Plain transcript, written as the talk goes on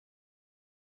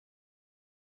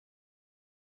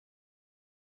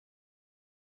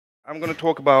I'm going to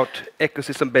talk about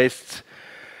ecosystem-based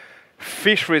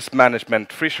fisheries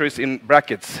management, fisheries in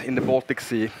brackets in the Baltic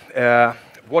Sea,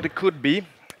 what it could be,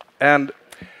 and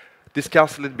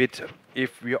discuss a little bit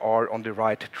if we are on the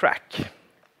right track.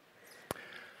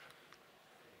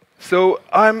 So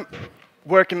I'm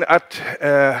working at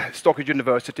Stockholm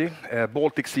University,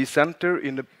 Baltic Sea Center,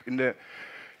 in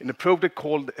a project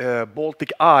called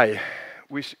Baltic Eye,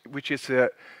 which is a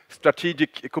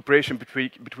strategic cooperation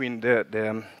between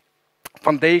the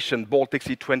Foundation Baltic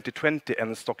Sea 2020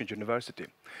 and Stockholm University.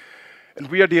 And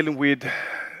we are dealing with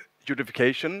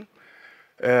eutrophication,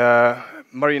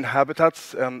 marine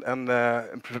habitats and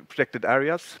protected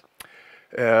areas,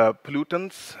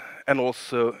 pollutants, and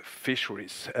also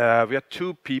fisheries. We have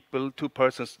two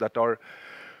persons that are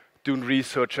doing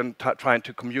research and trying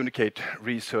to communicate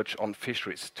research on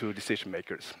fisheries to decision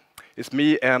makers. It's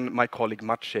me and my colleague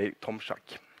Maciej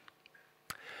Tomczak.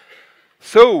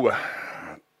 So,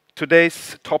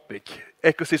 today's topic,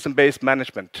 ecosystem-based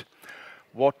management.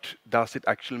 What does it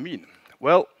actually mean?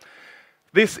 Well,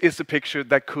 this is a picture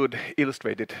that could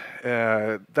illustrate it.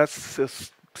 That's a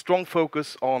strong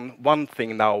focus on one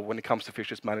thing now when it comes to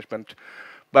fisheries management,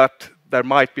 but there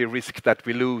might be a risk that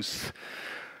we lose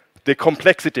the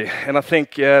complexity. And I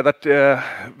think that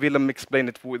Willem explained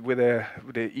it with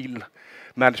the eel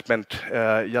management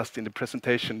just in the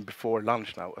presentation before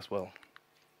lunch now as well.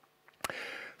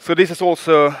 So this is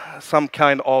also some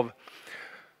kind of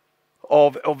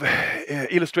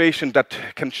illustration that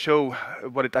can show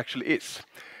what it actually is.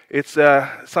 It's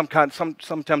some time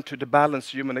to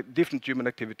balance different human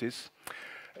activities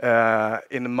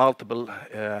in multiple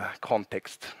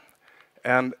contexts,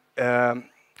 and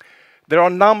there are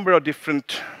a number of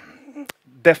different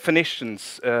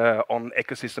definitions on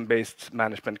ecosystem-based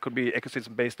management. Could be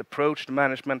ecosystem-based approach to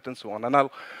management and so on, and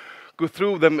I'll go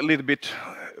through them a little bit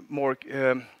more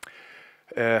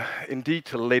in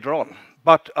detail later on.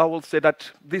 But I will say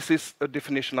that this is a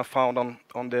definition I found on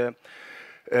the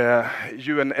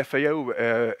UNFAO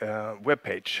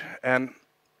webpage. And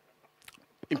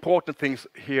important things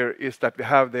here is that we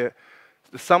have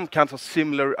some kinds of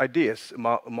similar ideas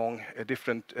among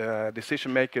different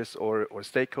decision makers or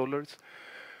stakeholders.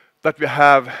 That we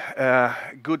have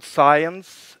good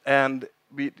science, and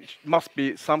we must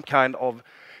be some kind of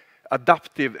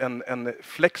adaptive and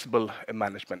flexible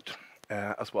management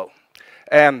as well.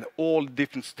 And all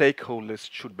different stakeholders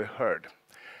should be heard.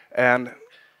 And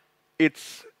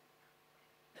it's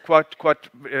quite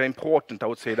important, I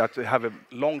would say, that we have a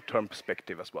long-term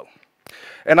perspective as well.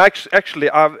 And actually,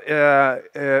 I've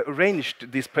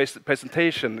arranged this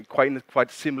presentation in a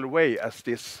quite similar way as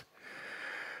this.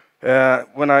 I'm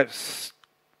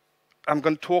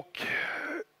going to talk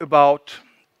about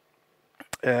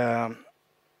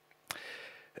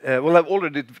well, I've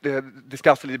already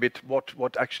discussed a little bit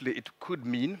what actually it could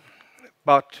mean,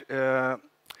 but the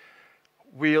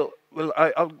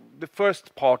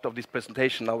first part of this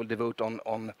presentation I will devote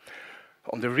on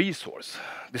the resource,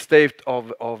 the state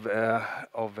of the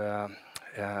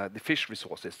fish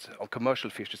resources, of commercial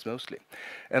fishes mostly,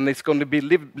 and it's going to be a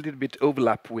little bit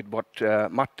overlap with what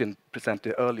Martin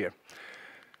presented earlier.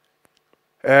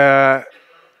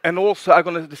 And also I'm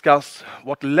going to discuss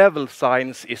what level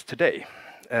science is today.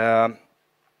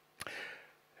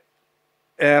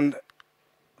 And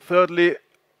thirdly,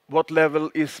 what level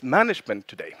is management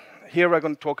today? Here I'm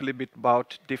going to talk a little bit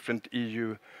about different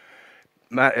EU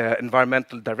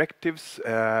environmental directives,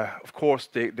 of course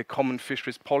the common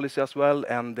fisheries policy as well,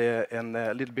 and a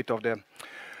little bit of the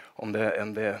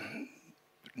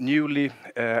newly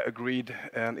agreed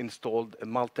and installed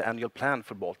multi-annual plan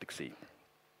for Baltic Sea.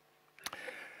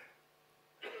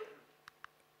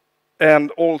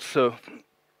 And also,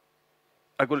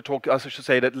 I'm going to talk, as I should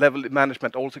say, that level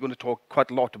management also going to talk quite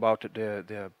a lot about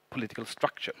the political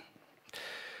structure.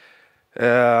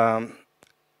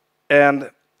 And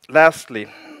lastly,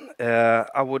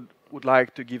 I would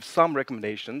like to give some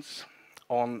recommendations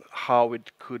on how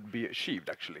it could be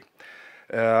achieved, actually,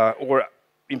 or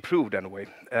improved anyway.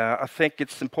 I think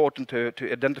it's important to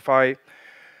identify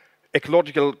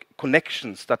ecological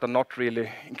connections that are not really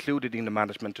included in the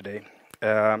management today.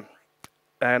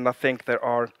 And I think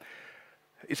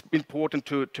it's important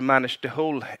to manage the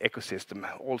whole ecosystem,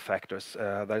 all factors.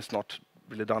 That is not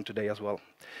really done today as well,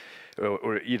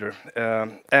 or either.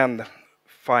 And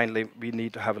finally, we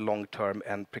need to have a long-term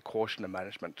and precautionary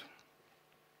management.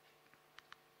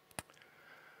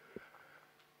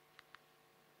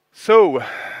 So,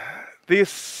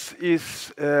 this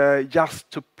is just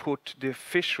to put the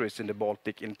fisheries in the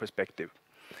Baltic in perspective.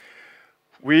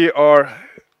 We are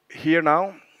here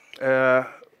now,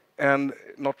 and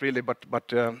not really,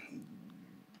 but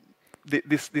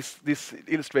this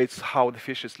illustrates how the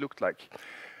fishes looked like.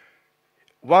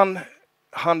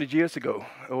 100 years ago,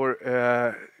 or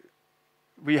there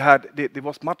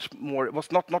was much more. It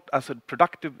was not as a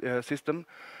productive system,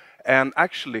 and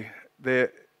actually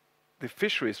the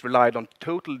fisheries relied on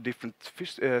totally different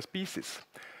fish species.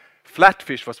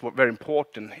 Flatfish was very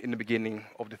important in the beginning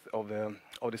of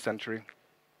the century.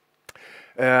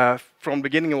 From the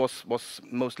beginning, it was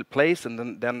mostly plaice,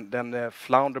 and then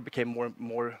flounder became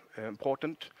more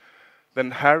important.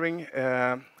 Then herring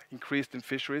increased in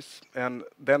fisheries, and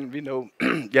then we know,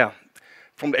 yeah,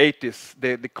 from the 80s,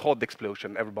 the cod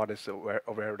explosion. Everybody's aware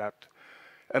of that.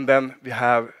 And then we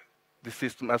have the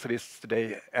system as it is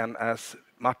today, and as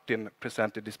Martin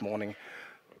presented this morning,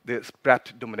 the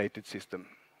sprat-dominated system.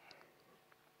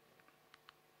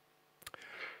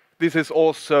 This is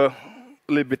also a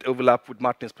little bit overlap with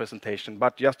Martin's presentation,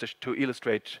 but just to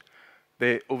illustrate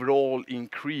the overall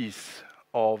increase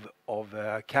of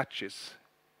catches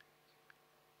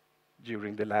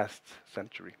during the last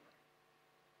century.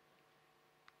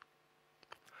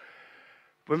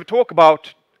 When we talk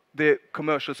about the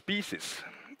commercial species,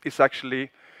 it's actually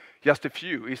just a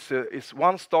few. It's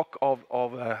one stock of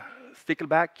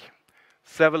stickleback,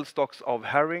 several stocks of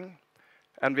herring,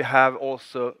 and we have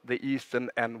also the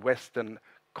eastern and western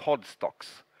cod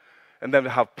stocks. And then we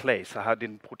have plaice. I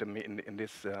didn't put them in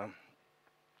this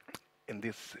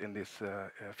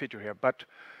figure here, but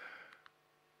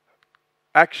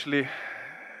actually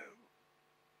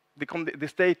the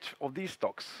state of these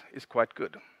stocks is quite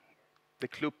good. The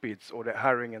clupids, or the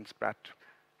herring and sprat.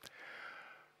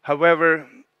 However,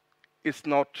 it's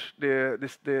not the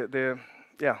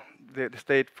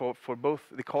state for both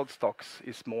the cod stocks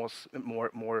is more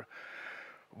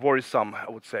worrisome,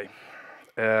 I would say.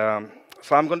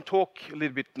 So I'm going to talk a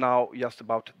little bit now just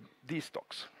about these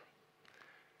stocks.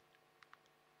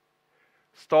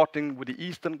 Starting with the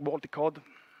eastern Baltic cod.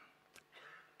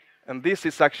 And this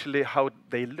is actually how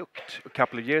they looked a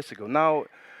couple of years ago. Now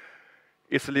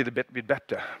it's a little bit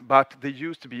better, but they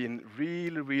used to be in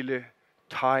really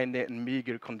tiny and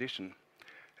meager condition,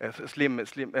 slim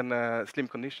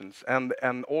conditions,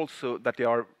 and also that they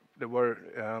were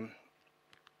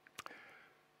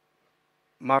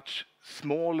much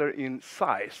smaller in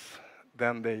size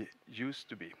than they used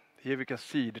to be. Here we can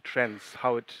see the trends,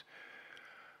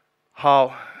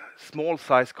 how small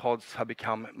size cods have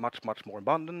become much more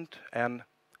abundant, and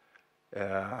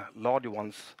larger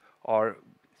ones are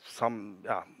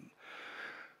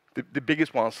the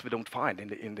biggest ones we don't find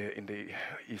in the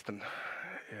eastern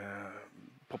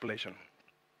population.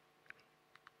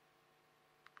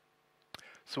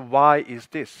 So why is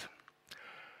this?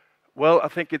 Well, I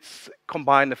think it's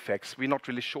combined effects. We're not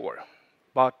really sure,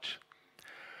 but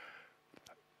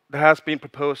there has been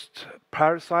proposed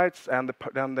parasites, and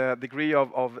the degree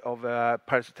of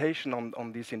parasitation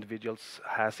on these individuals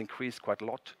has increased quite a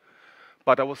lot.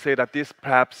 But I will say that this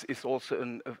perhaps is also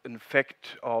an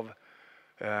effect of,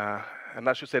 and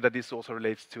I should say that this also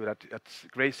relates to that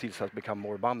gray seals has become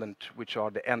more abundant, which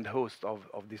are the end host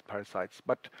of these parasites.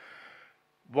 But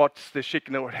what's the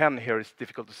chicken or hen here is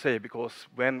difficult to say, because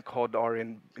when cod are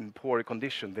in poor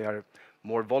condition, they are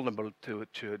more vulnerable to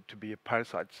be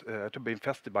parasites, to be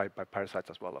infested by parasites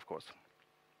as well, of course.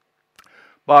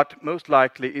 But most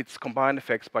likely it's combined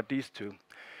effects by these two.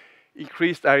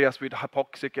 Increased areas with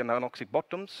hypoxic and anoxic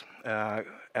bottoms,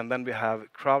 and then we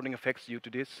have crowding effects due to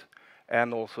this,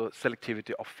 and also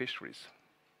selectivity of fisheries.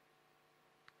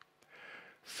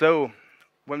 So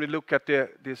when we look at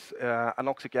these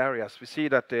anoxic areas, we see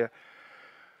that there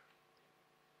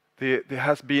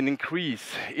has been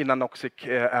increase in anoxic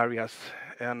areas,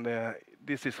 and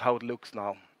this is how it looks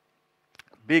now.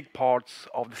 Big parts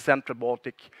of the central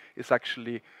Baltic is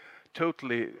actually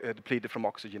totally depleted from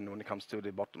oxygen when it comes to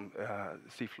the bottom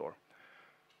seafloor.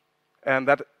 And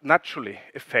that naturally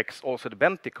affects also the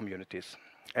benthic communities.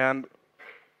 And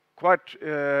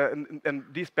and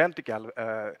these benthic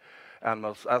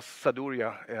animals, as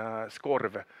Saduria,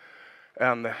 skorv,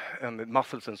 and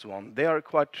mussels and so on, they are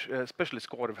quite, especially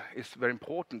skorv, is very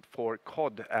important for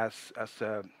cod as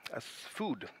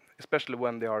food, especially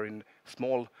when they are in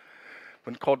for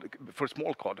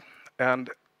small cod. And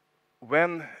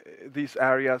when these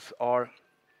areas are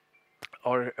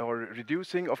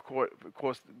reducing, of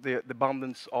course, the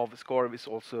abundance of skorv is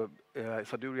also,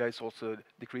 Saduria is also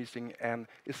decreasing, and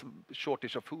it's a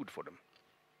shortage of food for them.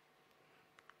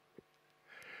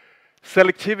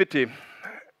 Selectivity,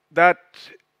 that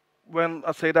when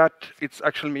I say that, it's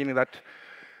actually meaning that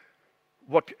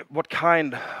what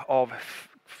kind of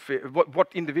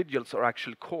what individuals are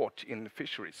actually caught in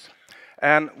fisheries.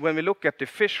 And when we look at the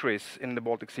fisheries in the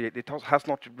Baltic Sea, it has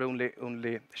not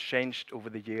only changed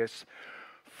over the years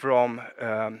from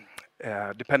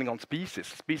depending on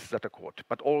species that are caught,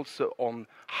 but also on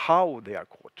how they are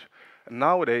caught. And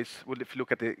nowadays, well, if you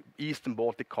look at the Eastern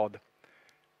Baltic cod,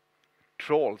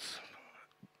 trawls,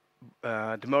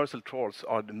 demersal trawls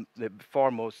are the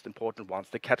far most important ones.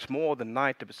 They catch more than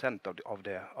 90%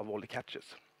 of all the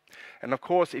catches. And of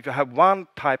course, if you have one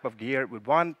type of gear with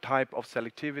one type of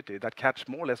selectivity that catch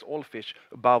more or less all fish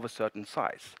above a certain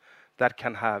size, that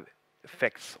can have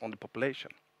effects on the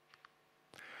population.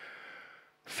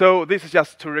 So this is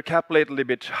just to recapitulate a little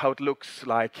bit how it looks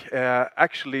like.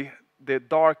 Actually, the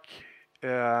dark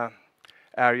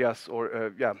areas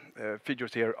or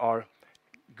figures here are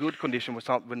good condition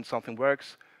when something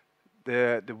works.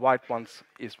 The white ones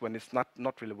is when it's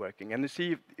not really working. And you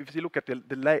see, if you look at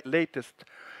the latest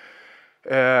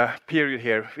period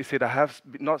here, we see there has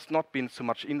not been so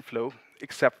much inflow,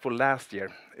 except for last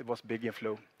year. It was big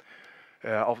inflow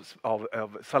of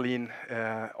saline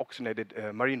oxygenated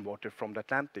marine water from the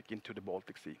Atlantic into the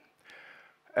Baltic Sea.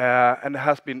 And there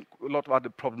has been a lot of other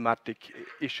problematic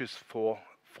issues for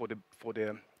the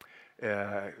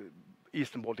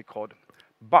Eastern Baltic cod.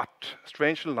 But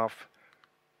strangely enough,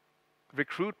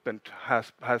 recruitment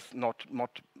has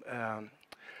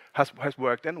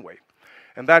worked anyway.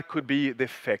 And that could be the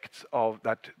effects of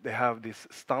that they have this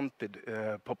stunted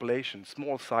population,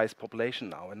 small size population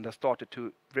now, and they started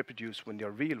to reproduce when they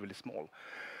are really small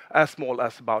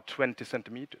as about 20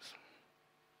 centimeters.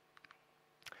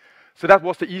 So that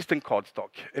was the eastern cod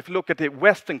stock. If you look at the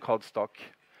western cod stock,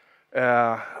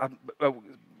 I'm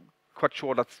quite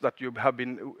sure that you have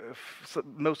been,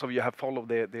 most of you have followed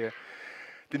the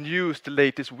news the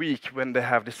latest week when they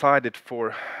have decided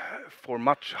for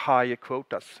much higher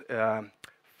quotas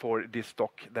for this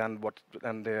stock than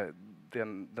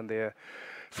the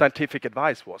scientific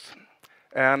advice was.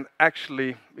 And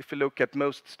actually, if you look at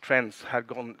most trends have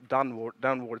gone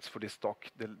downwards for this stock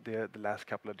the last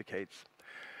couple of decades.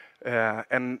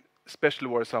 And especially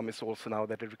worrisome is also now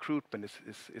that the recruitment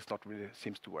is not really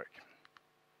seems to work.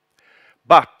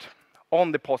 But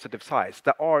on the positive side,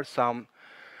 there are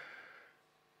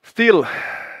still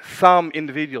some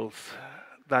individuals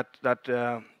that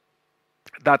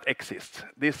exist.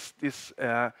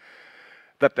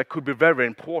 That could be very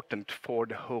important for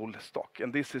the whole stock.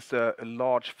 And this is a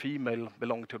large female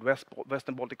belonging to the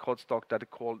Western Baltic cod stock that is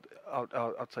called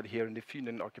outside here in the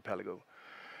Fynn archipelago.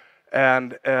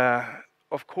 And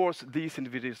of course, these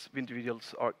individuals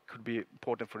could be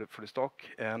important for the stock.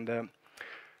 And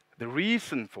the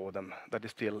reason for them that they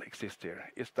still exist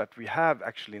here is that we have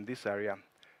actually in this area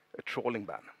a trawling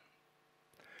ban.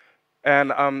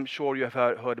 And I'm sure you have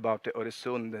heard about the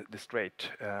Öresund, the strait,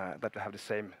 that we have the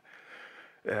same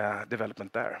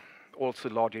development there. Also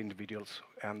larger individuals,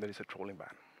 and there is a trawling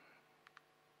ban.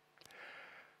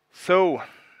 So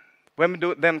when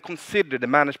we then consider the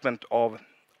management of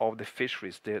the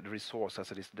fisheries, the resource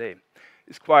as it is today,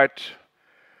 it's quite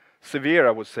severe,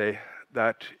 I would say,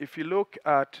 that if you look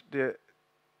at the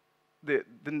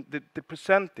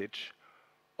percentage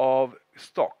of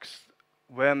stocks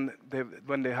when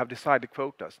they have decided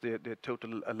quotas, the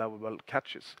total allowable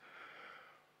catches,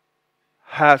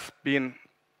 has been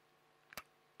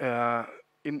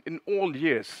in all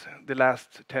years, the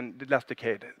last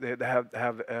decade, they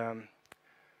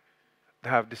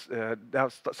have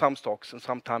some stocks and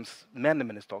sometimes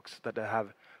many stocks that they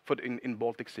have in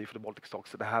Baltic Sea for the Baltic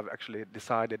stocks that they have actually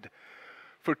decided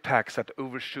for tax that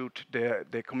overshoot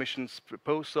the Commission's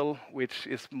proposal, which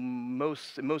is in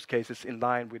most cases in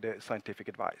line with the scientific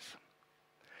advice.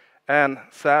 And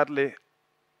sadly,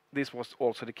 this was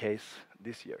also the case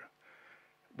this year,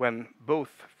 when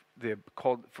both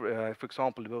for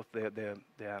example, both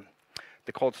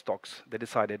the cod stocks, they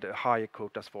decided higher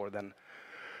quotas for than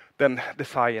the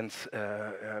science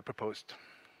proposed.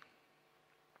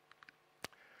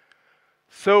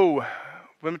 So,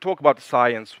 when we talk about the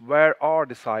science, where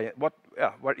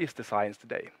is the science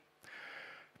today?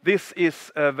 This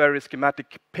is a very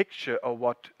schematic picture of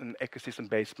what an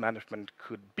ecosystem-based management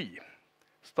could be,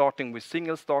 starting with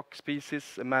single stock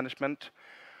species management,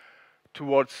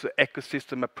 towards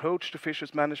ecosystem approach to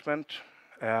fisheries management,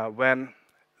 when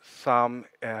some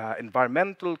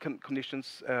environmental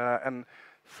conditions and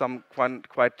some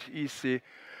quite easy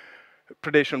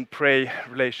predation-prey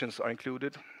relations are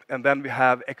included. And then we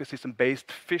have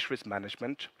ecosystem-based fisheries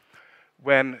management,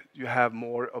 when you have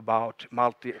more about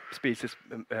multi-species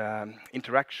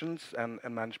interactions and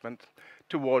management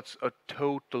towards a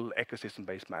total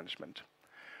ecosystem-based management,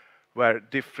 where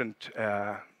different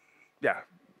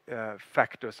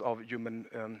factors of human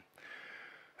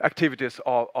activities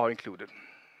are included.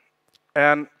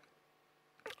 And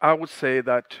I would say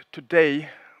that today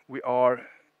we are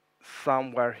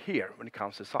somewhere here when it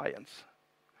comes to science.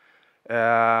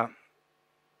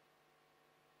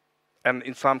 And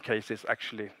in some cases,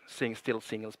 actually still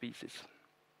single species.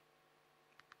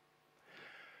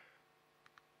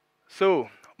 So,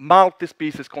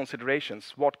 multi-species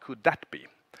considerations, what could that be?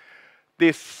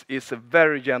 This is a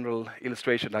very general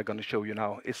illustration I'm going to show you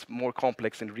now. It's more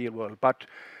complex in the real world, but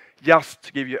just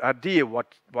to give you an idea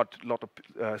what a lot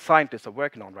of scientists are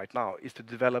working on right now is to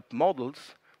develop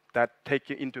models that take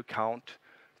into account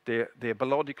the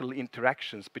biological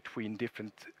interactions between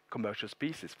different commercial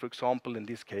species. For example, in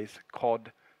this case,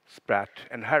 cod, sprat,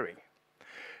 and herring.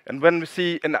 And when we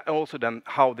see, and also then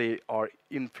how they are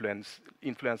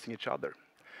influencing each other.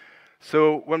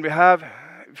 So when we have,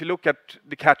 if you look at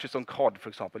the catches on cod, for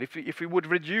example, if we would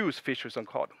reduce fisheries on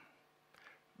cod,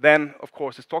 then of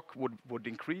course the stock would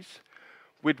increase.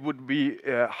 It would be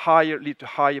lead to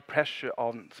higher pressure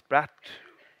on sprat.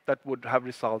 That would have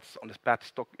results on the sprat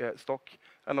stock,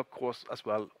 and of course as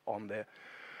well on the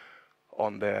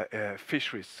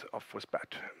fisheries for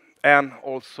sprat. And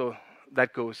also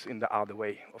that goes in the other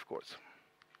way, of course.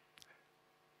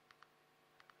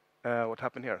 What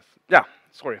happened here? Yeah,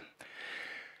 sorry.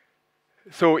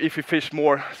 So if you fish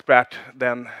more sprat,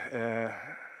 then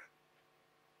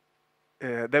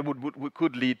that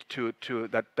could lead to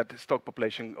that the stock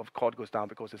population of cod goes down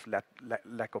because there's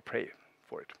lack of prey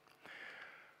for it.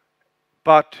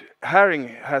 But herring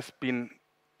has been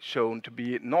shown to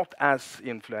be not as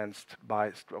influenced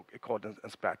by cod and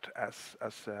sprat as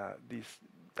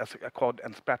cod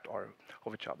and sprat are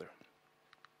of each other.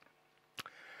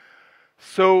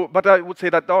 So, but I would say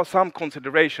that there are some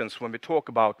considerations when we talk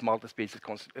about multi-species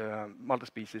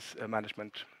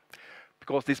management,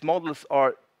 because these models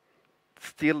are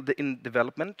still in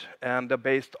development and they're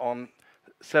based on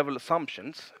several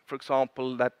assumptions. For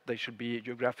example, that there should be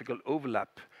geographical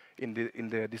overlap in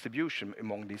the distribution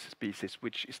among these species,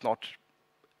 which is not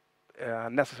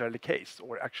necessarily the case,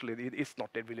 or actually it is not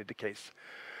really the case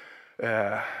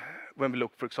when we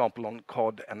look, for example, on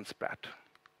cod and sprat.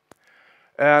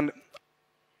 And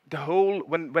the whole,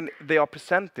 when they are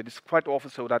presented, it's quite often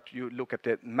so that you look at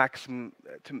the maximum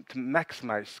to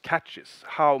maximize catches,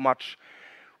 how much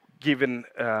given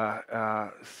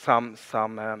some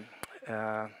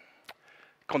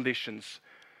conditions,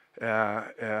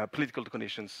 political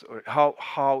conditions, or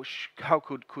how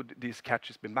could these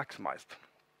catches be maximized?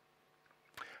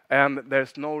 And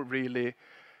there's no really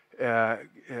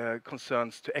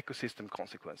concerns to ecosystem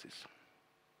consequences.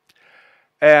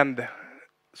 And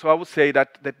so I would say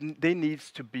that they needs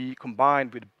to be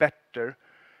combined with better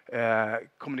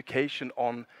communication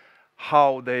on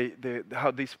how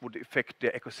this would affect the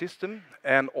ecosystem,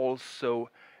 and also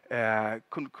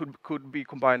could be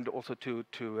combined also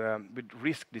with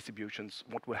risk distributions,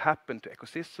 what will happen to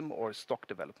ecosystem or stock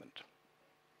development.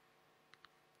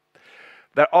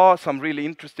 There are some really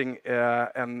interesting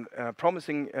and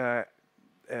promising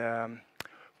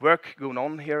work going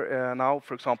on here now.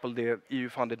 For example, the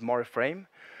EU-funded MARE frame,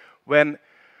 when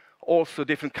also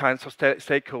different kinds of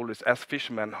stakeholders as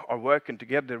fishermen are working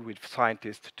together with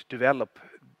scientists to develop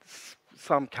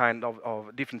some kind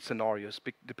of different scenarios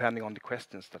depending on the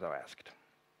questions that are asked.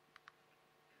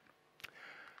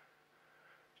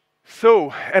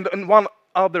 So, and one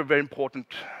other very important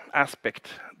aspect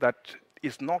that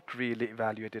is not really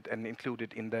evaluated and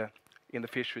included in the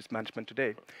fisheries management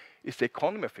today is the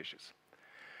economy of fishes.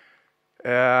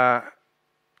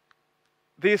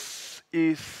 This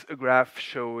is a graph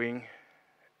showing,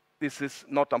 this is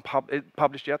not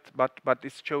published yet, but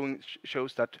it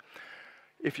shows that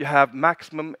if you have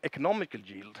maximum economical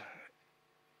yield,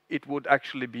 it would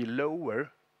actually be lower.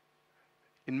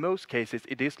 In most cases,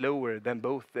 it is lower than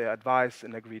both the advice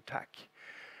and agreed TAC.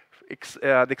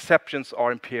 The exceptions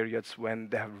are in periods when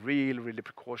they have really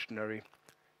precautionary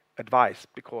advice,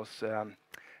 because the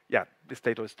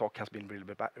state of the stock has been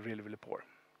really poor.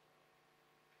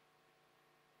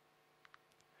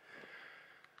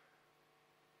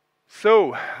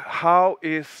 So how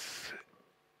is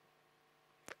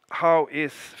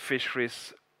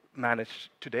fisheries managed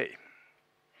today?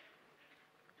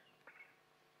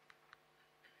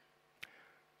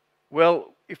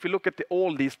 Well, if we look at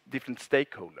all these different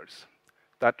stakeholders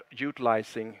that are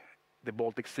utilizing the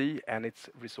Baltic Sea and its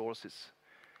resources,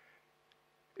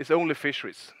 it's only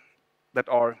fisheries that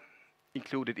are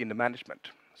included in the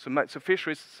management. So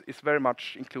fisheries is very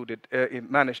much included,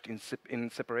 managed in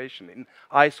separation, in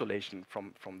isolation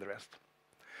from the rest.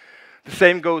 The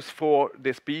same goes for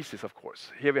the species, of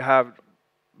course. Here we have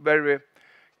very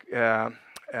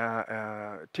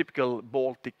typical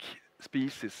Baltic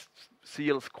species: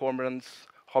 seals, cormorants,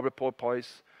 harbor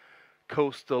porpoise,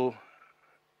 coastal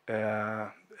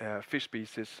fish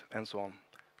species, and so on.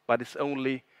 But it's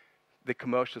only the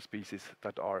commercial species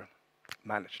that are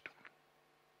managed.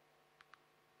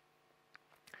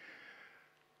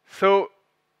 So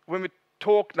when we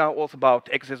talk now also about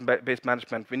ecosystem-based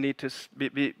management, we need to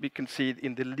we can see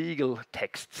in the legal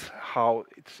texts how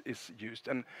it is used.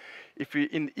 And if we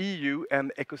in EU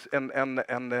and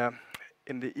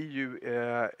in the EU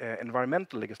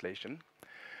environmental legislation,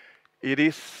 it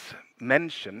is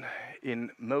mentioned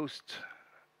in most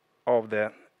of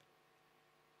the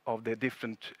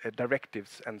different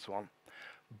directives and so on.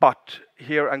 But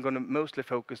here I'm going to mostly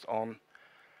focus on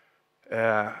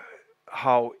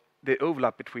how the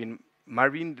overlap between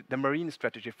the Marine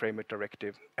Strategy Framework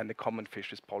Directive and the Common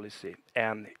Fisheries Policy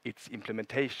and its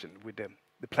implementation with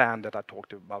the plan that I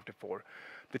talked about before,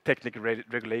 the technical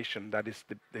regulation that is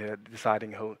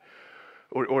deciding how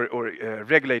or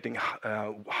regulating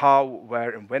how,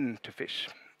 where, and when to fish.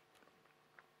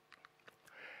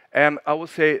 And I will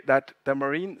say that the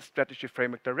Marine Strategy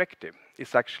Framework Directive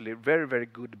is actually a very, very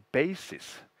good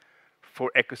basis for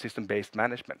ecosystem-based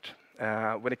management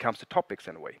when it comes to topics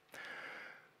anyway.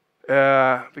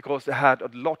 Because they had a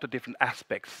lot of different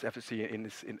aspects, as you see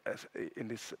in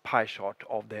this pie chart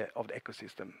of the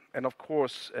ecosystem, and of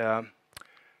course,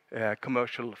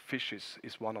 commercial fishes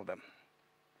is one of them.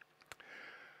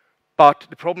 But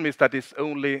the problem is that it's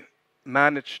only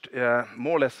managed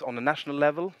more or less on a national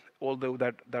level, although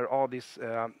there are this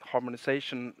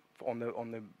harmonization on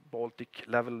the Baltic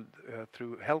level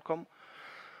through HELCOM.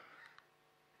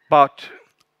 But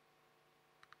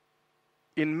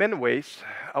in many ways,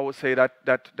 I would say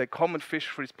that the common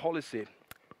fisheries policy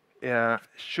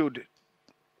should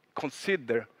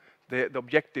consider the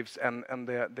objectives and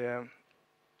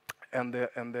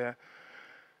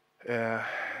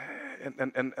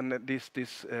these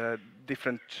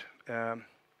different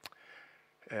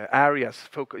areas,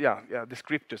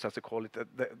 descriptors as they call it,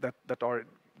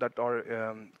 that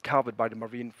are covered by the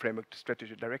Marine Framework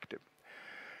Strategy Directive.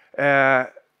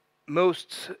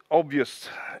 Most obvious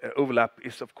overlap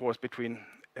is, of course, between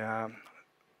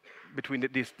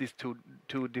these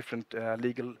two different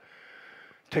legal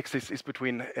texts. Is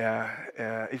between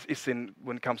is in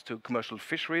when it comes to commercial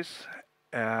fisheries,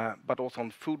 but also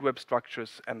on food web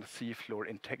structures and seafloor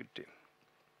integrity.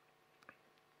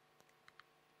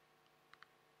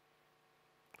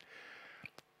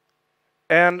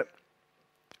 And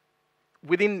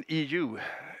within EU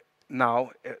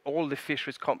now, all the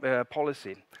fisheries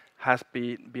policy has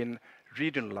been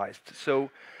regionalized. So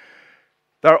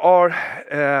there are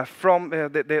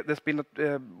there's been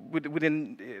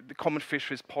within the common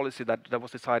fisheries policy that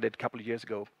was decided a couple of years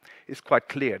ago. It's quite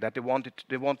clear that they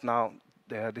want now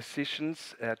the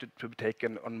decisions to be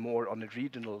taken on more on a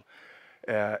regional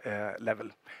level,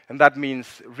 and that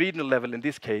means regional level in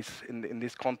this case, in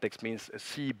this context, means a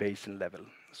sea basin level.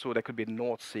 So that could be the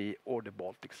North Sea or the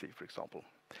Baltic Sea, for example.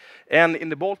 And in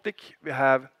the Baltic, we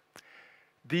have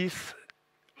these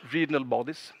regional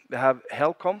bodies. We have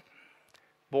HELCOM,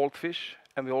 Baltfish,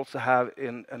 and we also have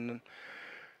an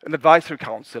advisory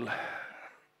council.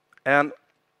 And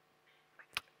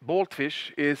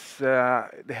Baltfish is the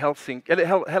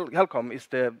HELCOM is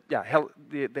the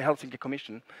Helsinki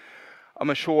Commission.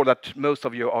 I'm sure that most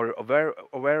of you are aware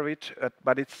of it,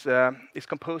 but it's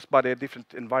composed by the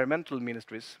different environmental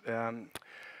ministries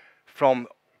from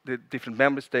the different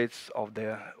member states of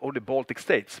the Baltic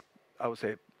states, I would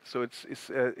say. So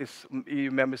it's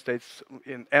EU member states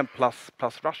and plus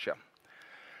Russia,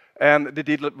 and they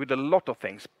deal with a lot of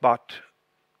things. But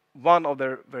one of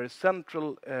their very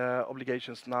central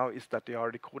obligations now is that they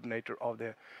are the coordinator of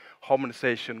the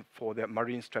harmonization for the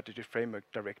Marine Strategy Framework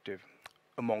Directive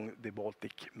among the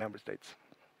Baltic member states.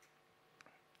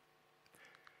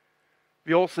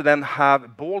 We also then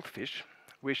have Baltfish,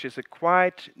 which is a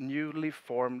quite newly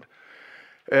formed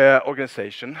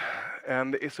organization,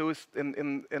 and so it's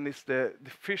the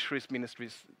fisheries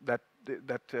ministries that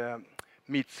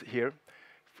meets here.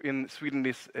 In Sweden,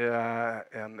 is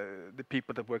and the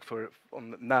people that work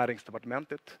on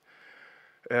Näringsdepartementet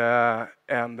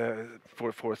and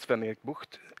for Sven-Erik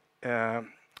Bucht,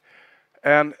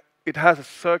 and it has a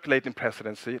circulating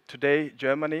presidency. Today,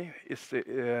 Germany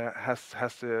has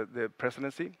the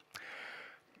presidency.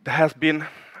 There has been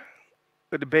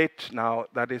a debate now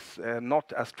that is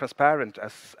not as transparent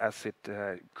as it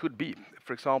could be.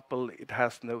 For example, it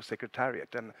has no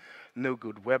secretariat and no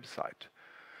good website.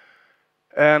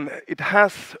 And it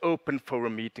has open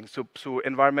forum meetings, so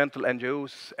environmental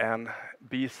NGOs and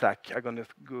BSAC, I'm going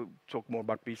to talk more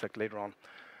about BSAC later on,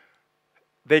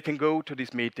 they can go to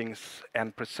these meetings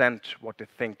and present what they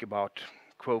think about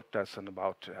quotas and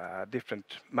about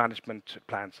different management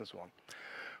plans and so on.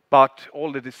 But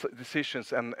all the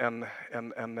decisions and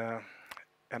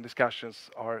discussions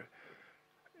are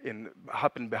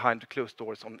happen behind closed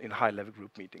doors in high-level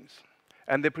group meetings.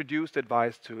 And they produced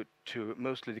advice to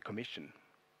mostly the Commission.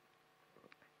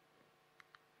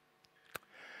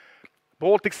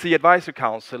 Baltic Sea Advisory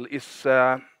Council is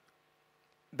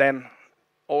then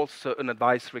also an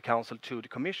advisory council to the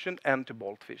Commission and to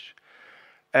Baltfish.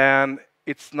 And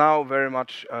it's now very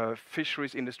much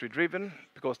fisheries industry driven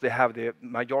because they have the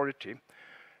majority.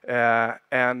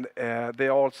 And they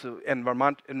are also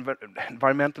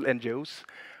environmental NGOs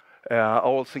are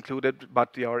also included,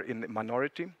 but they are in the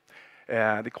minority.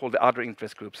 They call the other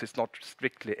interest groups. It's not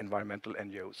strictly environmental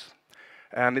NGOs.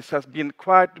 And it has been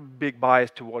quite a big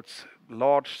bias towards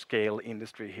large-scale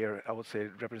industry here, I would say,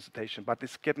 representation, but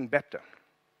it's getting better.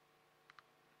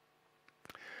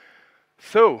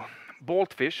 So,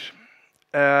 Baltfish,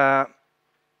 they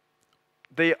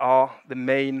are the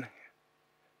main,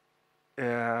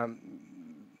 the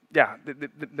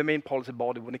main policy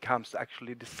body when it comes to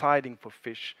actually deciding for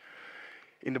fish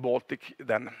in the Baltic,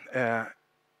 then,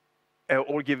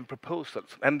 or giving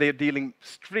proposals, and they're dealing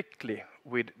strictly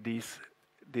with these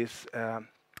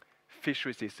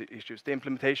fisheries issues, the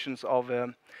implementations of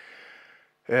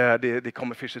the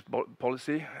common fisheries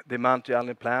policy, the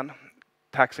multi-annual plan,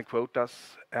 tax and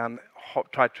quotas, and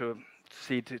try to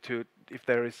see to if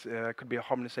there is could be a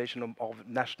harmonization of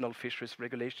national fisheries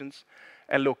regulations,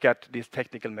 and look at these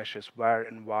technical measures, where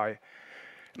and why,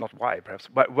 not why perhaps,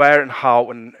 but where and how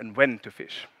and when to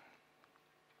fish.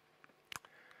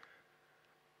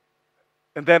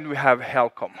 And then we have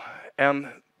HELCOM, and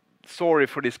sorry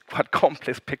for this quite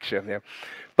complex picture here,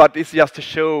 but it's just to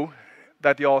show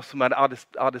that there are some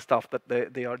other stuff that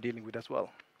they are dealing with as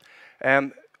well.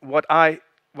 And what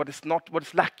is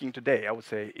lacking today, I would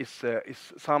say, is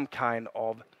some kind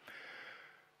of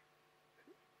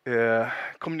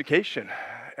communication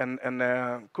and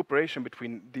cooperation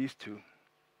between these two.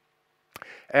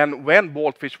 And when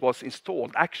Baltfish was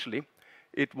installed, actually,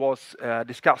 it was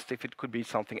discussed if it could be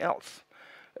something else.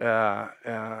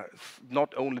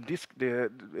 Not only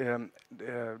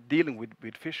dealing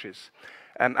with fishes,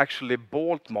 and actually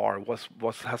Baltmar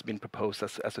has been proposed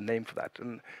as a name for that,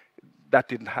 and that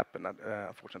didn't happen,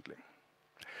 unfortunately.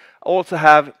 I also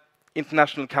have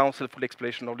International Council for the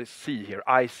Exploration of the Sea here,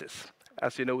 ICES.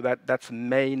 As you know, that's the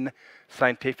main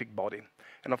scientific body,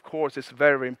 and of course it's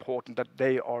very important that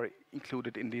they are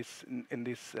included in this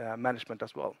management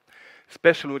as well,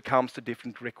 especially when it comes to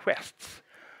different requests.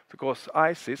 Because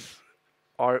ICES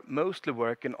are mostly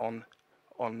working on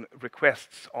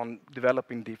requests on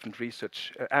developing different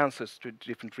research answers to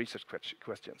different research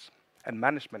questions and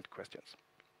management questions.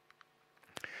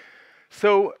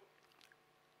 So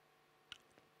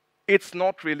it's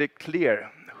not really clear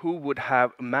who would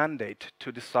have a mandate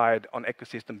to decide on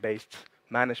ecosystem-based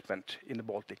management in the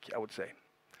Baltic, I would say.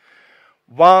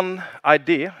 One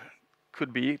idea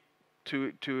could be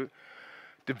to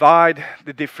divide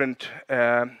the different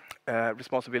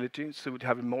responsibilities, so we'd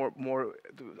have more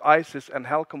ICES and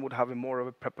HELCOM would have more of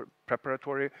a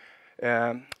preparatory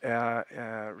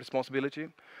responsibility,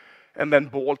 and then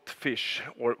Baltfish,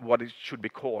 or what it should be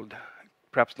called,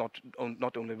 perhaps not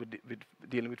only with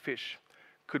dealing with fish,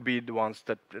 could be the ones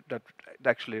that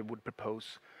actually would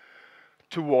propose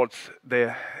towards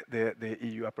the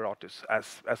EU apparatus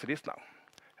as it is now,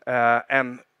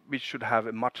 and we should have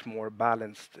a much more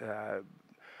balanced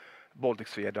Baltic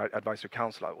Sea Advisory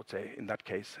Council, I would say, in that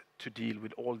case, to deal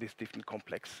with all these different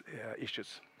complex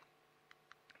issues.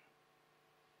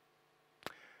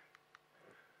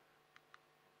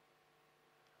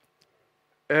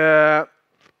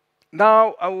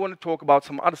 Now I want to talk about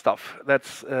some other stuff that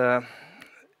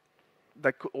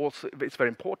could also, it's very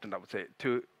important, I would say,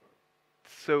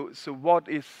 so what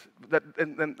is that,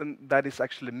 and that is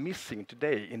actually missing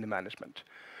today in the management,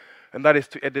 and that is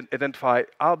to identify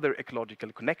other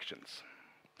ecological connections.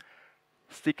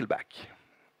 Stickleback.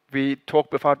 We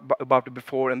talked about it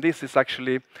before, and this is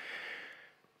actually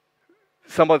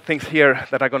some of the things here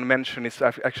that I'm going to mention is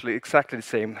actually exactly the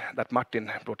same that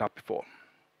Martin brought up before.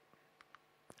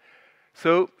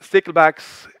 So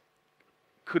sticklebacks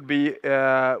could be,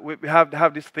 we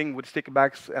have this thing with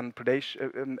sticklebacks and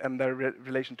predation and their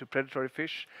relation to predatory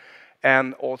fish,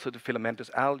 and also the filamentous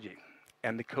algae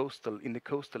and the coastal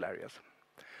areas.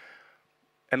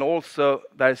 And also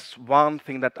there's one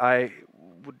thing that I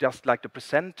would just like to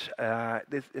present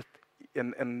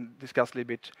and discuss a little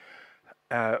bit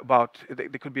about.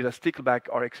 There could be the stickleback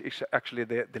are actually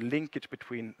the linkage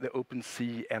between the open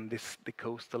sea and the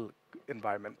coastal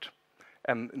environment,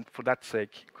 and for that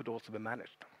sake could also be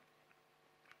managed.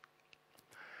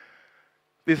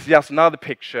 This is just another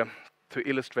picture to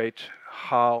illustrate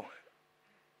how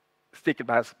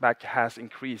stickleback has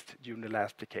increased during the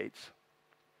last decades.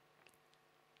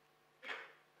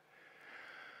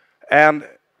 And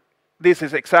this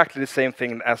is exactly the same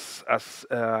thing as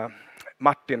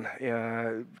Martin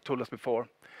told us before.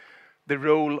 The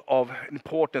role of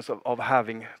importance of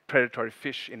having predatory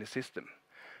fish in the system,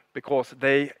 because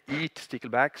they eat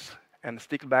sticklebacks, and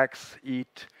sticklebacks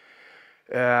eat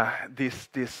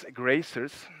these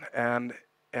grazers, and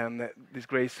these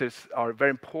grazers are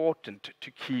very important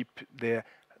to keep the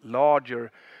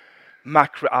larger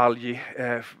macroalgae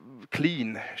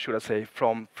clean, should I say,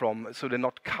 from so they're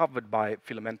not covered by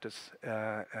filamentous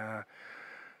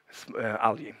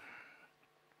algae.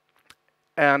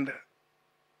 And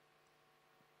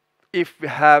if we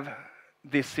have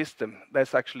this system,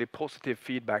 there's actually a positive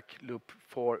feedback loop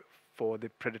for the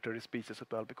predatory species as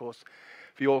well, because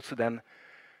we also then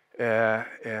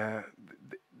the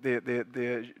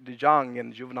young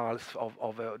and juveniles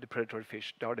of the predatory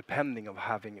fish, they are depending on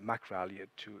having macroalgae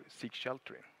to seek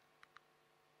shelter in.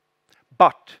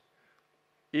 But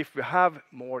if we have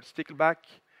more stickleback,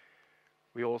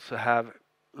 we also have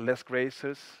less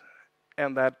grazers,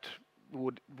 and that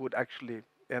would actually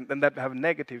and that have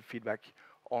negative feedback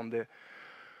on the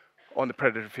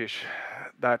predator fish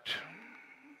that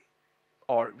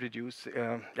are reduced.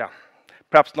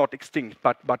 Perhaps not extinct,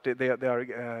 but they are.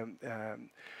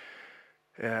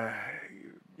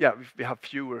 We have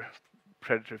fewer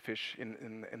predator fish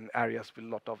in areas with a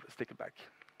lot of stickleback.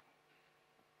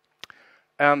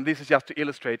 And this is just to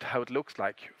illustrate how it looks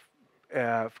like.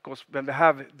 Of course, when we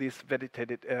have this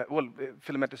vegetated,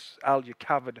 filamentous algae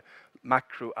covered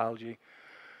macroalgae,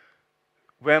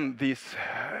 when these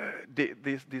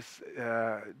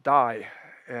die,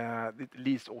 it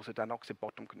leads also to anoxic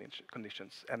bottom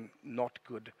conditions and not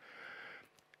good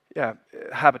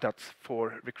habitats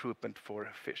for recruitment for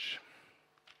fish.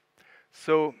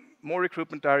 So more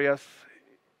recruitment areas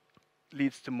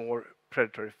leads to more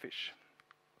predatory fish.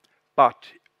 But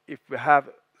if we have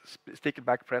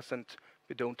stickleback present,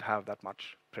 we don't have that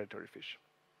much predatory fish.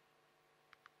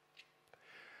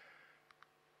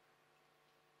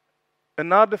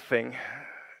 Another thing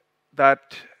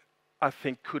that I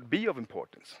think could be of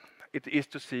importance, it is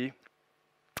to see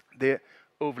the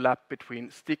overlap between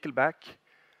stickleback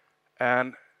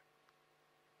and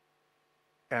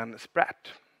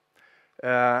sprat.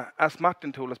 As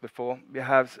Martin told us before, we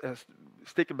have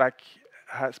stickleback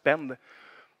spend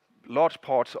large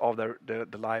parts of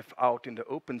the life out in the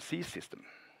open sea system,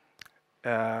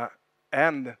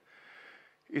 and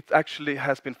it actually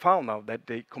has been found now that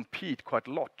they compete quite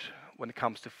a lot when it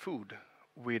comes to food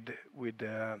with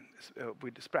the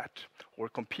sprat, or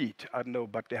compete, I don't know,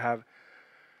 but they have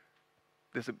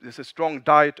there's a strong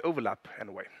diet overlap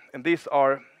anyway, and these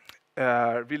are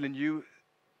really new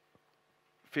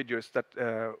figures that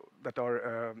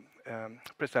are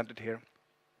presented here,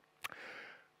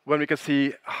 when we can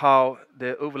see how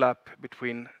the overlap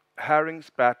between herring,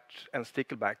 sprat, and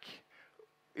stickleback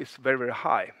is very, very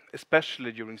high,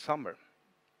 especially during summer.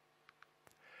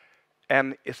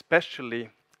 And especially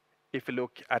if you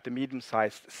look at the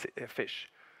medium-sized fish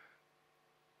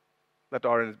that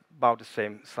are about the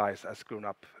same size as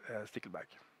grown-up stickleback.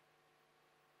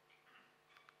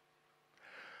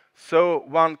 So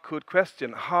one could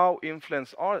question, how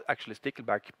influenced are actually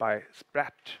stickleback by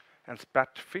sprat and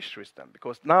sprat fisheries then?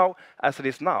 Because now, as it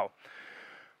is now,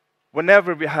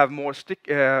 whenever we have more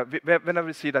whenever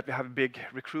we see that we have a big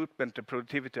recruitment and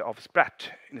productivity of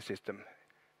sprat in the system,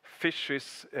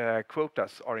 fisheries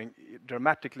quotas are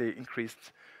dramatically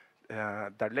increased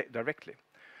directly.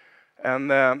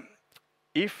 And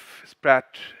if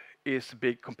sprat is a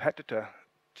big competitor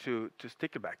to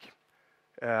stickleback,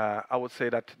 I would say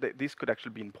that this could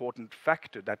actually be an important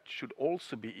factor that should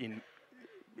also be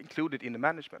included in the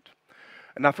management.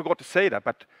 And I forgot to say that,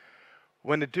 but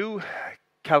when they do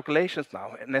calculations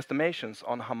now and estimations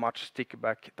on how much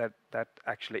stickleback that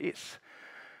actually is,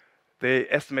 they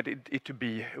estimate it to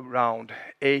be around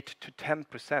 8 to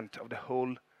 10% of the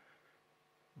whole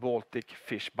Baltic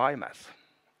fish biomass,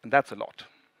 and that's a lot.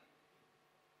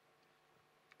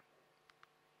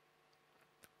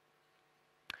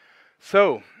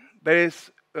 So there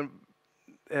is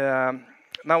now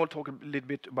we'll talk a little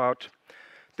bit about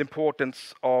the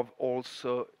importance of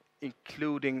also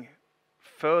including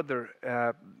further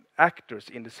actors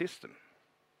in the system.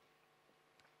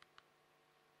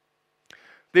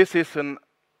 This is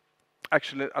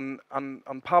actually an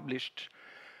unpublished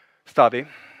study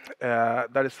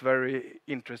that is very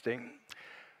interesting,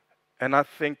 and I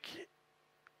think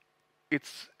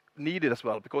it's needed as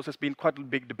well, because there's been quite a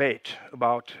big debate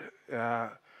about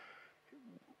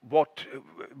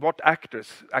what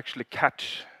actors actually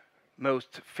catch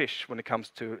most fish when it comes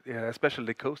to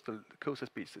especially coastal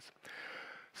species.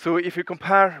 So if you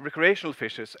compare recreational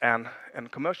fisheries and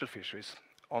commercial fisheries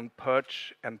on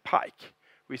perch and pike,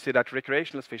 we see that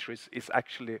recreational fisheries is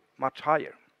actually much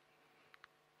higher.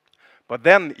 But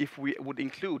then if we would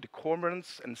include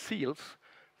cormorants and seals,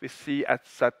 we see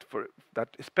that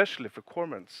especially for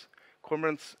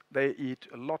cormorants, they eat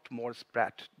a lot more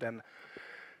sprat than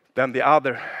the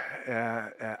other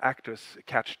actors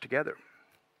catch together.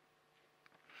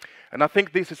 And I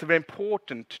think this is very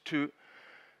important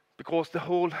because the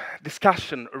whole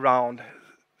discussion around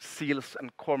seals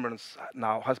and cormorants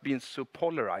now has been so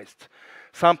polarized.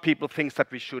 Some people think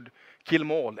that we should kill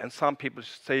them all, and some people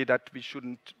say that we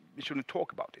shouldn't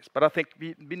talk about this. But I think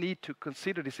we need to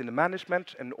consider this in the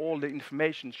management, and all the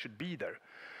information should be there.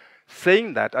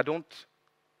 Saying that, I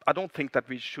don't think that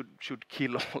we should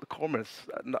kill all the cormorants,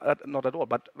 not at all.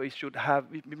 But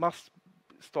we must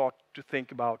start to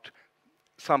think about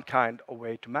some kind of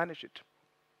way to manage it.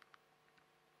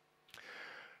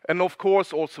 And of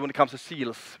course, also when it comes to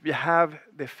seals, we have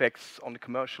the effects on the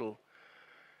commercial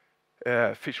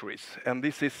fisheries. And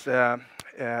this is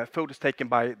photos taken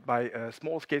by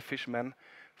small-scale fishermen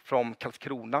from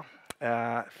Karlskrona.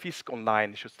 Fisk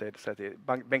Online, should say.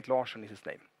 Bengt Larsson is his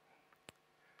name.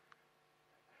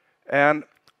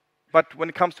 But when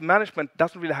it comes to management, it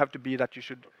doesn't really have to be that you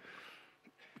should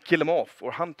kill them off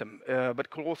or hunt them, but it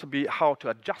could also be how to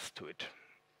adjust to it.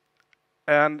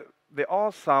 And there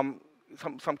are some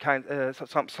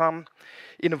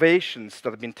innovations that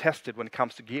have been tested when it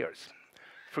comes to gears.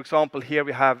 For example, here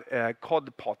we have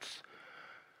cod pots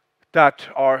that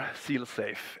are seal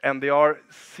safe, and they are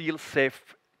seal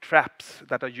safe traps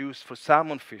that are used for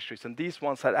salmon fisheries, and these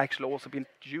ones have actually also been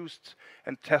used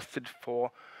and tested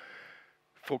for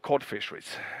cod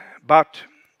fisheries. But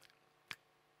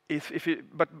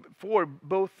but for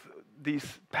both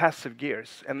these passive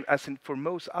gears, and as in for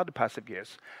most other passive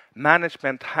gears,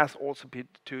 management has also been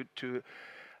to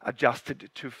adjusted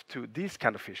to these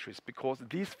kind of fisheries, because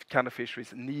these kind of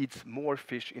fisheries needs more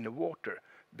fish in the water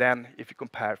than if you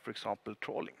compare, for example,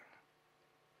 trawling.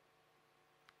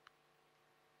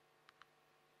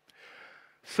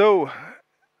 So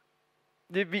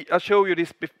I'll show you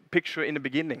this picture in the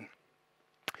beginning.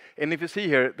 And if you see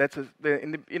here, that's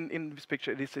in this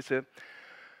picture, this is a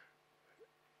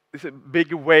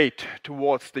big weight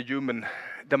towards the human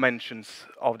dimensions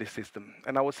of this system.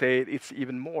 And I would say it's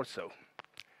even more so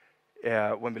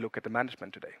when we look at the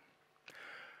management today.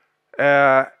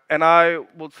 And I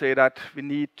would say that we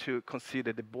need to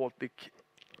consider the Baltic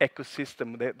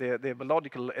ecosystem, the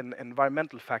biological and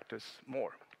environmental factors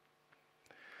more.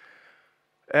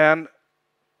 And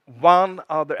one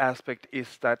other aspect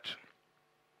is that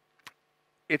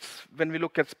it's when we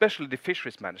look at especially the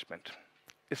fisheries management,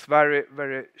 it's very,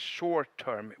 very short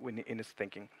term in its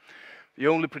thinking. We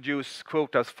only produce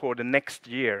quotas for the next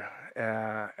year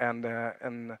and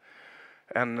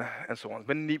so on.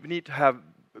 We need to have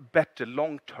better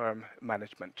long-term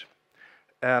management.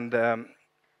 And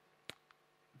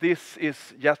this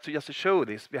is just to show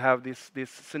this. We have these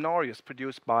scenarios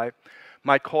produced by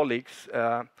my colleagues,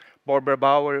 Barbara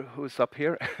Bauer, who's up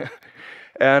here,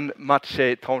 and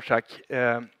Maciej Tomczak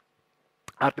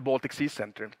at the Baltic Sea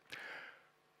Center,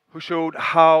 who showed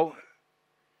how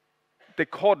the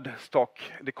cod stock,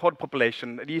 the cod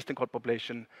population, the eastern cod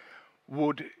population,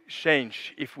 would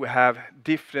change if we have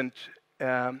different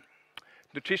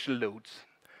nutrition loads.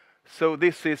 So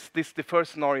this is the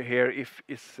first scenario here. If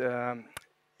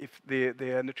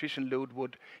the nutrition load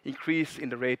would increase in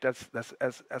the rate as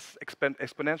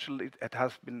exponentially it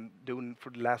has been doing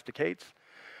for the last decades.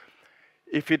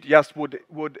 If it just would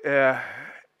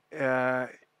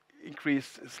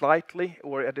increase slightly,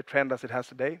 or at the trend as it has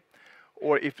today,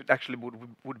 or if it actually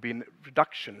would be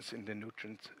reductions in the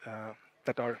nutrients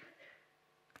that are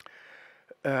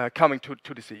coming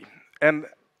to the sea. And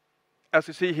as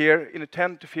you see here, in a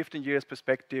 10 to 15 years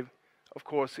perspective, of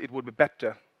course, it would be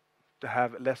better to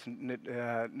have less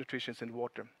nutrition in the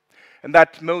water. And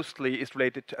that mostly is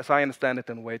related to, as I understand it,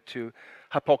 in a way, to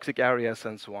hypoxic areas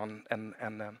and so on,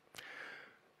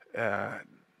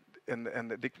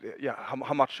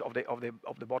 how much of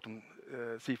the bottom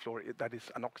seafloor that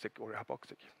is anoxic or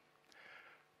hypoxic.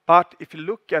 But if you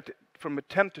look at it from a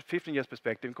 10 to 15 years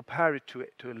perspective and compare it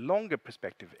to a longer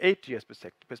perspective, 8 years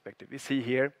perspective, we see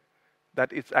here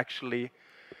that it's actually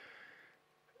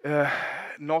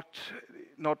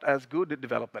not as good a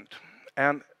development.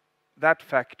 And that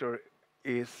factor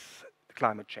is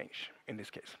climate change in this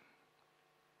case.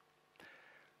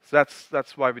 So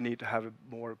that's why we need to have a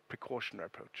more precautionary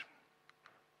approach.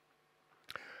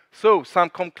 So some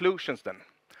conclusions then.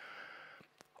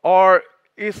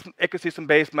 Is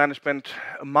ecosystem-based management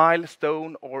a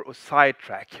milestone or a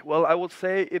sidetrack? Well, I would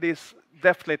say it is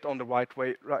definitely on the right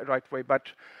way,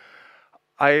 but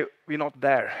we're not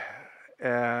there,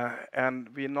 and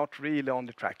we're not really on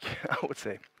the track, I would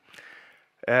say.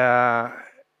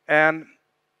 And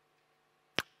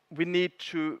we need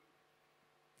to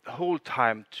whole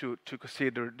time to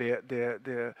consider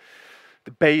the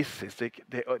basis,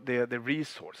 the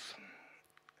resource,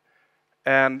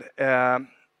 and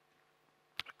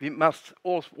we must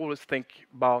also always think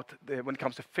about when it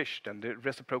comes to fish, then the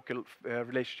reciprocal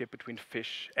relationship between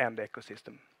fish and the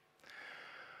ecosystem,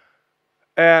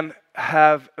 and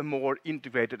have a more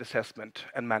integrated assessment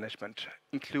and management,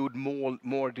 include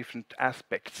more different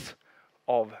aspects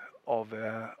of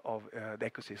the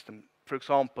ecosystem. For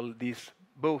example,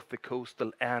 both the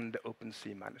coastal and the open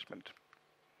sea management.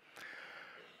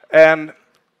 And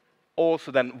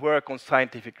also then work on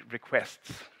scientific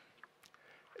requests,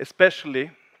 especially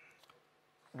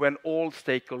when more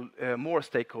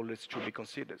stakeholders should be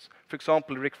considered. For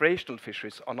example, recreational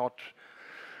fisheries are not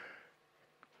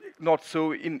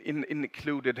so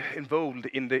involved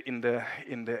in the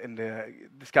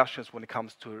discussions when it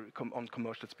comes to on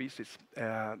commercial species.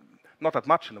 Not that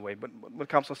much in a way, but when it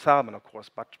comes to salmon, of course,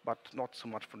 but not so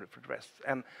much for the rest.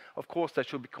 And of course, there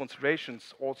should be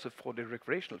considerations also for the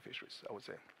recreational fisheries, I would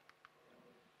say.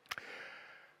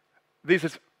 This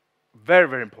is very,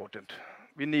 very important.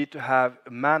 We need to have a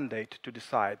mandate to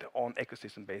decide on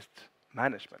ecosystem-based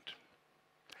management.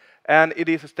 And it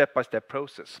is a step-by-step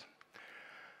process.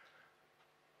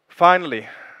 Finally,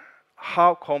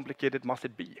 how complicated must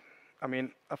it be? I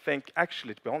mean, I think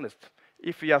actually, to be honest,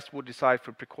 if we just would decide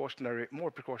for more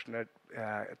precautionary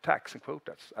tax and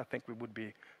quotas, I think we would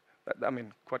be,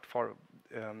 quite far.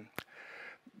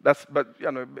 But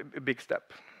a big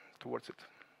step towards it.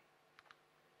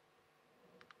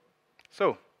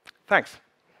 So, thanks.